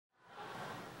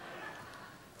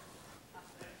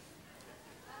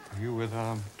interview with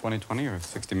 2020 or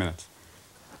 60 Minutes.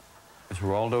 Is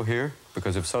Geraldo here?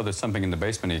 Because if so, there's something in the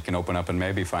basement he can open up and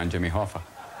maybe find Jimmy Hoffa.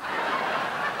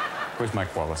 Where's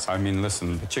Mike Wallace? I mean,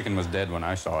 listen, the chicken was dead when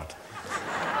I saw it.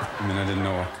 I mean, I didn't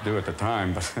know what to do at the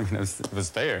time, but I mean, it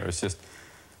was there. It's just...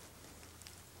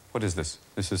 What is this?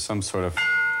 This is some sort of...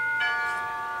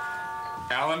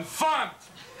 Alan Funt!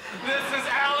 This is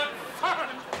Alan Funt!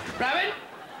 Robin?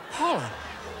 Paula.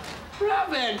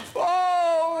 Robin!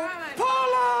 Oh, Robin.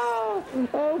 Paula!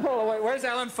 Oh, Paula, wait, where's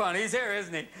Alan Funt? He's here,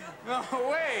 isn't he? No,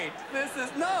 wait, this is...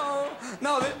 No,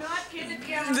 Not kidding,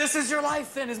 Kevin. This is your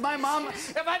life, then. Is my mom...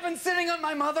 Have I been sitting on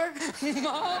my mother? Mom?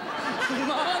 Mom?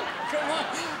 Come on.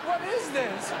 What is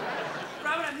this?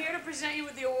 Robin, I'm here to present you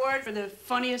with the award for the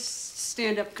funniest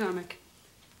stand-up comic.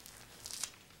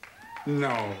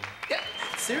 No. Yeah,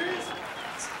 serious?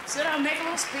 Sit down, make a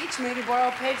little speech, maybe borrow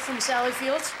a page from Sally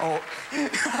Fields. Oh.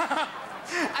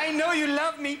 I know you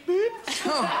love me.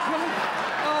 Oh,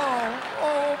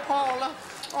 Paula.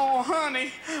 Oh,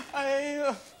 honey.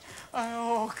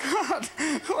 Oh, God.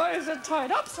 Why is it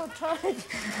tied up so tight?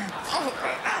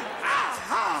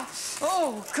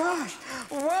 Oh, gosh.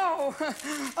 Whoa.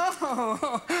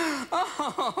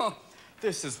 Oh.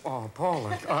 This is... Oh,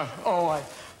 Paula.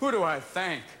 Who do I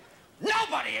thank?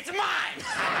 Nobody! It's mine!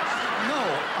 No,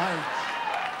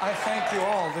 I thank you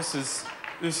all. This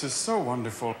is so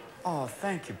wonderful. Oh,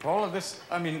 thank you, Paula.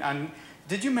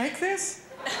 Did you make this?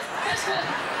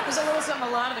 There's a little something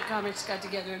a lot of the comics got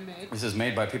together and made. This is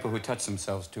made by people who touch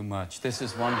themselves too much. This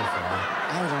is wonderful.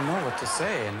 I don't know what to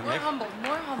say. More humble.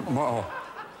 Oh,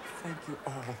 thank you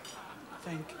all.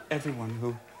 Thank everyone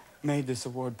who made this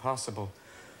award possible.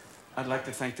 I'd like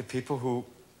to thank the people who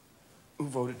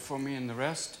voted for me and the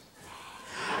rest.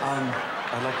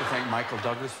 I'd like to thank Michael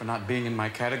Douglas for not being in my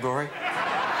category.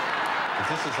 But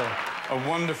this is a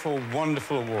wonderful,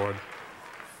 wonderful award.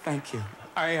 Thank you.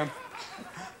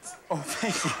 Oh,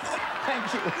 thank you.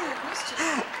 Thank you.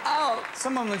 Oh,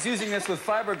 someone was using this with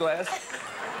fiberglass.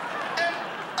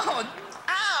 God!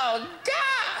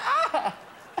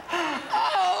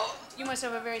 Oh! You must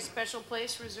have a very special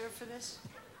place reserved for this. I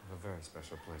have a very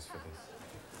special place for this.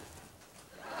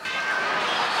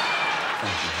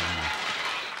 Thank you very much.